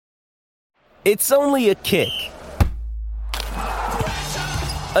It's only a kick,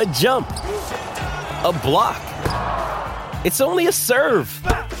 a jump, a block. It's only a serve.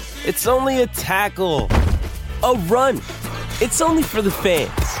 It's only a tackle, a run. It's only for the fans.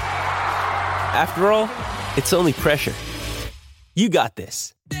 After all, it's only pressure. You got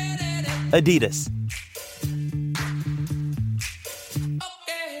this. Adidas.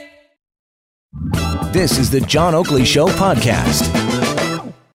 This is the John Oakley Show podcast.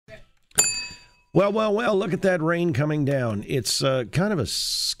 Well, look at that rain coming down. It's kind of a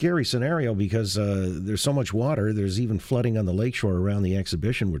scary scenario because there's so much water. There's even flooding on the lakeshore around the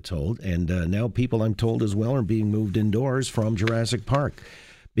exhibition, we're told. And now people, I'm told as well, are being moved indoors from Jurassic Park,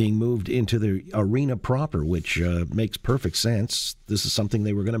 being moved into the arena proper, which makes perfect sense. This is something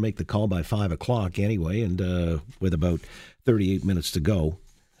they were going to make the call by 5 o'clock anyway, and with about 38 minutes to go.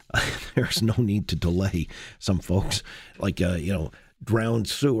 There's no need to delay. Some folks, like, drowned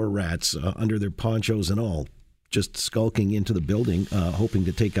sewer rats under their ponchos and all, just skulking into the building, hoping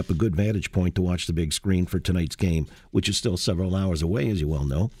to take up a good vantage point to watch the big screen for tonight's game, which is still several hours away, as you well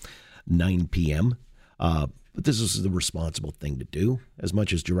know, 9 p.m. But this is the responsible thing to do. As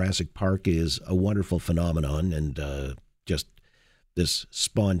much as Jurassic Park is a wonderful phenomenon and just this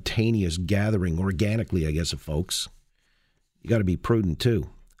spontaneous gathering organically, I guess, of folks, you got to be prudent, too.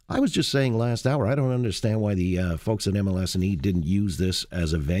 I was just saying last hour, I don't understand why the folks at MLS&E didn't use this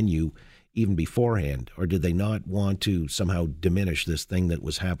as a venue even beforehand, or did they not want to somehow diminish this thing that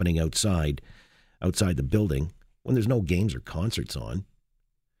was happening outside the building when there's no games or concerts on?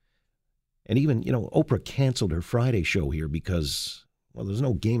 And even, Oprah canceled her Friday show here because, well, there's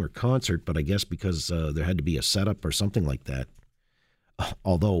no game or concert, but I guess because there had to be a setup or something like that.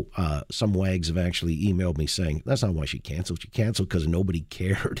 Although some wags have actually emailed me saying that's not why she canceled. She canceled because nobody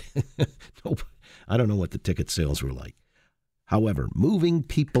cared. I don't know what the ticket sales were like. However, moving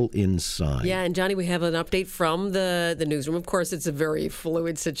people inside. Yeah, and Johnny, we have an update from the newsroom. Of course, it's a very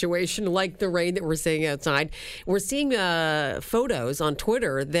fluid situation, like the rain that we're seeing outside. We're seeing photos on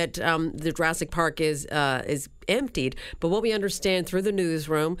Twitter that the Jurassic Park is emptied. But what we understand through the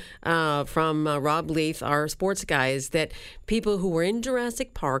newsroom from Rob Leith, our sports guy, is that people who were in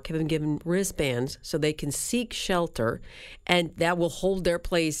Jurassic Park have been given wristbands so they can seek shelter, and that will hold their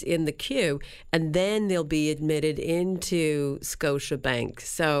place in the queue, and then they'll be admitted into Scotiabank.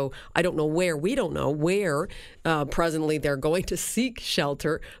 So we don't know where presently they're going to seek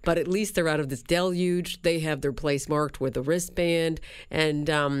shelter, but at least they're out of this deluge. They have their place marked with a wristband,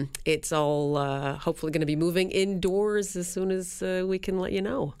 and it's all hopefully going to be moving indoors as soon as we can let you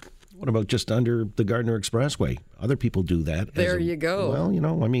know. What about just under the Gardner Expressway? Other people do that. There you go.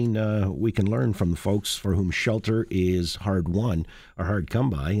 Well, we can learn from the folks for whom shelter is hard won or hard come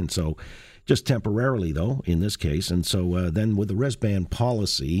by. And so just temporarily, though, in this case. And so then with the wristband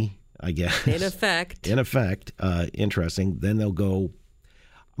policy, I guess. In effect, interesting. Then they'll go.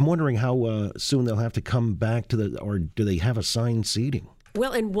 I'm wondering how soon they'll have to come back to or do they have assigned seating?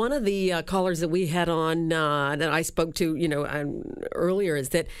 Well, and one of the callers that we had on that I spoke to, earlier, is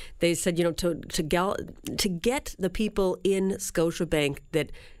that they said, to get the people in Scotiabank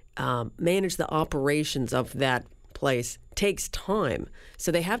that manage the operations of that place takes time.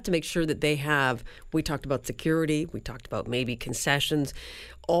 So they have to make sure that they have, we talked about security, we talked about maybe concessions.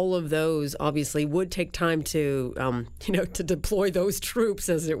 All of those obviously would take time to, to deploy those troops,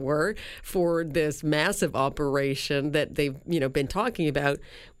 as it were, for this massive operation that they've, been talking about,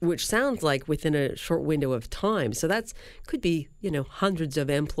 which sounds like within a short window of time. So that's could be, hundreds of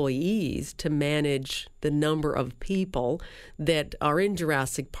employees to manage the number of people that are in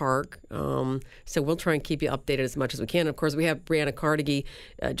Jurassic Park. So we'll try and keep you updated as much as we can. Of course, we have Brianna Carnegie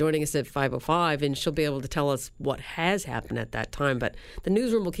joining us at 5:05, and she'll be able to tell us what has happened at that time. But the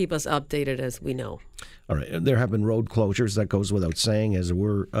newsroom will keep us updated as we know. All right. There have been road closures. That goes without saying, as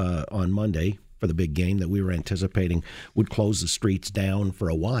we're on Monday for the big game that we were anticipating would close the streets down for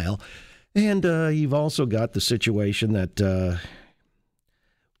a while. And you've also got the situation that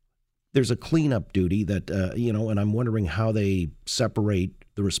there's a cleanup duty that, and I'm wondering how they separate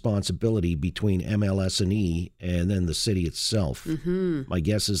the responsibility between MLS&E and then the city itself. Mm-hmm. My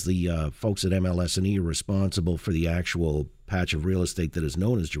guess is the folks at MLS&E are responsible for the actual patch of real estate that is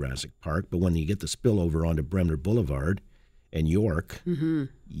known as Jurassic Park, but when you get the spillover onto Bremner Boulevard and York, mm-hmm.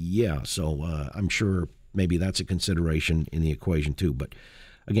 So I'm sure maybe that's a consideration in the equation too. But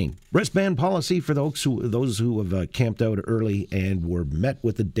again, wristband policy for those who have camped out early and were met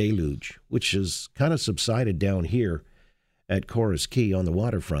with a deluge, which has kind of subsided down here at Corus Quay on the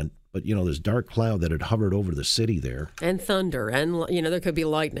waterfront. But, this dark cloud that had hovered over the city there. And thunder. And, there could be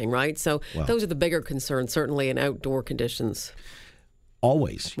lightning, right? So those are the bigger concerns, certainly in outdoor conditions.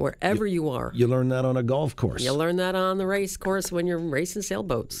 Always. Wherever you are. You learn that on a golf course. You learn that on the race course when you're racing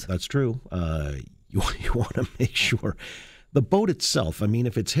sailboats. That's true. You want to make sure. The boat itself, I mean,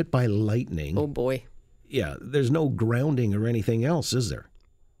 if it's hit by lightning. Oh, boy. Yeah, there's no grounding or anything else, is there?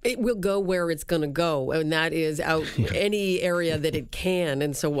 It will go where it's going to go, and that is out any area that it can.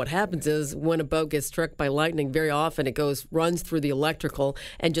 And so what happens is when a boat gets struck by lightning, very often it runs through the electrical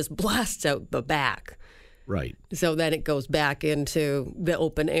and just blasts out the back. Right. So then it goes back into the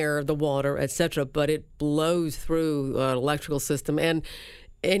open air, the water, etc. But it blows through an electrical system and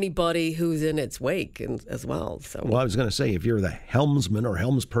anybody who's in its wake as well. So, well, I was going to say, if you're the helmsman or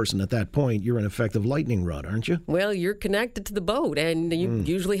helmsperson at that point, you're an effective lightning rod, aren't you? Well, you're connected to the boat, and you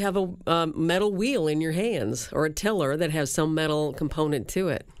usually have a metal wheel in your hands or a tiller that has some metal component to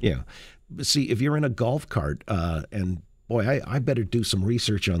it. Yeah. See, if you're in a golf cart, and boy, I better do some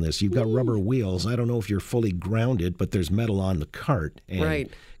research on this. You've got rubber wheels. I don't know if you're fully grounded, but there's metal on the cart. And,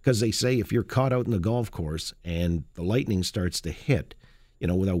 right. Because they say if you're caught out in the golf course and the lightning starts to hit,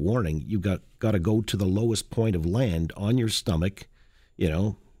 without warning, you've got to go to the lowest point of land on your stomach,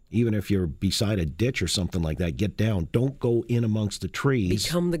 even if you're beside a ditch or something like that, get down. Don't go in amongst the trees.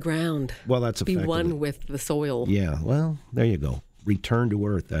 Become the ground. Well, that's effectively. Be one with the soil. Yeah, well, there you go. Return to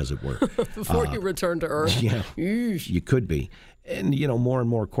earth, as it were. Before you return to earth. Yeah, you could be. And, more and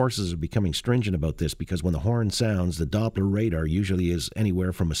more courses are becoming stringent about this because when the horn sounds, the Doppler radar usually is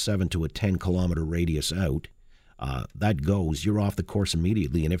anywhere from a 7 to a 10-kilometer radius out. That goes, you're off the course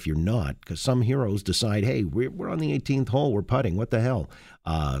immediately. And if you're not, because some heroes decide, hey, we're on the 18th hole, we're putting, what the hell?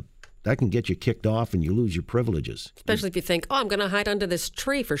 That can get you kicked off and you lose your privileges. Especially if you think, I'm going to hide under this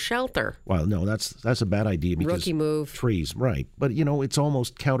tree for shelter. Well, no, that's a bad idea because rookie move. Trees, right. But, it's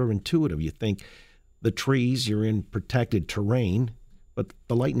almost counterintuitive. You think the trees, you're in protected terrain, but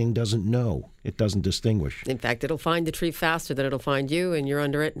the lightning doesn't know. It doesn't distinguish. In fact, it'll find the tree faster than it'll find you, and you're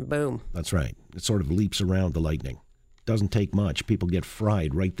under it, and boom. That's right. It sort of leaps around the lightning. Doesn't take much. People get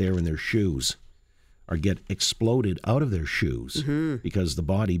fried right there in their shoes or get exploded out of their shoes because the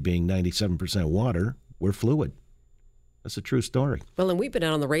body being 97% water, we're fluid. That's a true story. Well, and we've been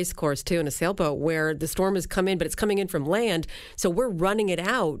out on the race course, too, in a sailboat where the storm has come in, but it's coming in from land. So we're running it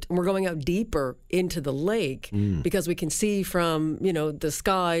out, and we're going out deeper into the lake because we can see from, the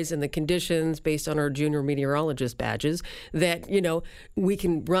skies and the conditions based on our junior meteorologist badges that, we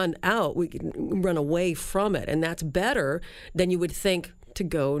can run out, we can run away from it. And that's better than you would think to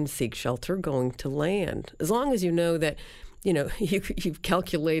go and seek shelter going to land. As long as you know that you've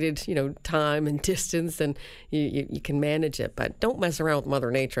calculated, time and distance, and you can manage it. But don't mess around with Mother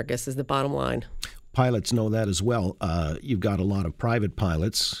Nature, I guess, is the bottom line. Pilots know that as well. You've got a lot of private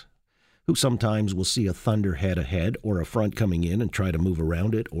pilots who sometimes will see a thunderhead ahead or a front coming in and try to move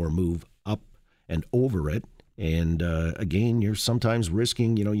around it or move up and over it. And again, you're sometimes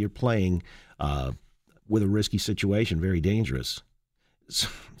risking, you're playing with a risky situation, very dangerous.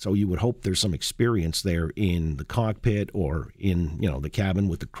 So you would hope there's some experience there in the cockpit or in, the cabin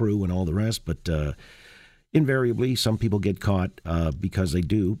with the crew and all the rest. But invariably, some people get caught because they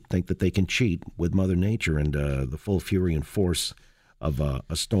do think that they can cheat with Mother Nature and the full fury and force of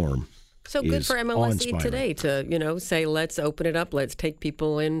a storm. So good for MLSE today to, say, let's open it up. Let's take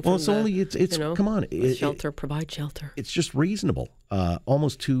people in. Well, it's come on. Shelter, provide shelter. It's just reasonable,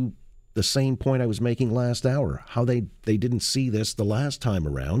 almost to the same point I was making last hour, how they didn't see this the last time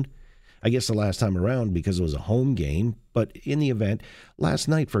around. I guess the last time around because it was a home game, but in the event, last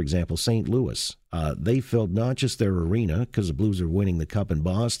night, for example, St. Louis, they filled not just their arena because the Blues are winning the Cup in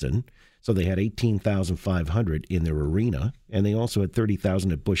Boston, so they had 18,500 in their arena, and they also had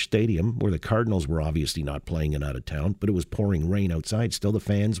 30,000 at Busch Stadium, where the Cardinals were obviously not playing it out of town, but it was pouring rain outside. Still, the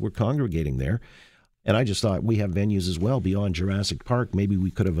fans were congregating there. And I just thought we have venues as well beyond Jurassic Park. Maybe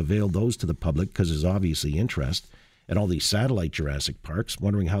we could have availed those to the public because there's obviously interest. And all these satellite Jurassic Parks,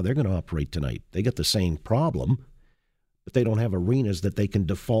 wondering how they're going to operate tonight. They get the same problem, but they don't have arenas that they can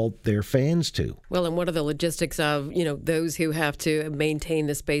default their fans to. Well, and what are the logistics of, those who have to maintain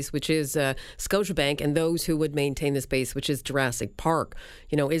the space, which is Scotiabank, and those who would maintain the space, which is Jurassic Park?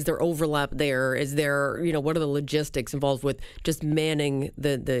 Is there overlap there? Is there, what are the logistics involved with just manning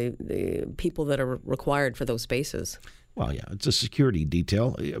the people that are required for those spaces? Well, yeah, it's a security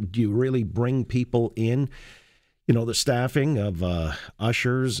detail. Do you really bring people in? The staffing of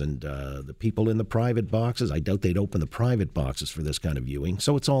ushers and the people in the private boxes. I doubt they'd open the private boxes for this kind of viewing.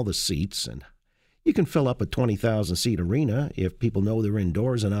 So it's all the seats. And you can fill up a 20,000-seat arena if people know they're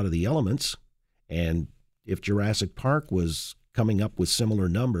indoors and out of the elements. And if Jurassic Park was coming up with similar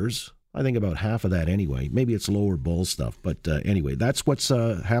numbers, I think about half of that anyway. Maybe it's lower bowl stuff. But anyway, that's what's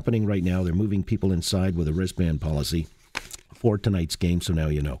happening right now. They're moving people inside with a wristband policy. before tonight's game, so now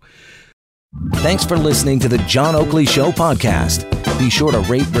you know. Thanks for listening to the John Oakley Show podcast. Be sure to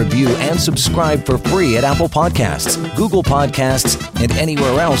rate, review, and subscribe for free at Apple Podcasts, Google Podcasts, and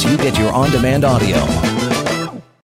anywhere else you get your on-demand audio.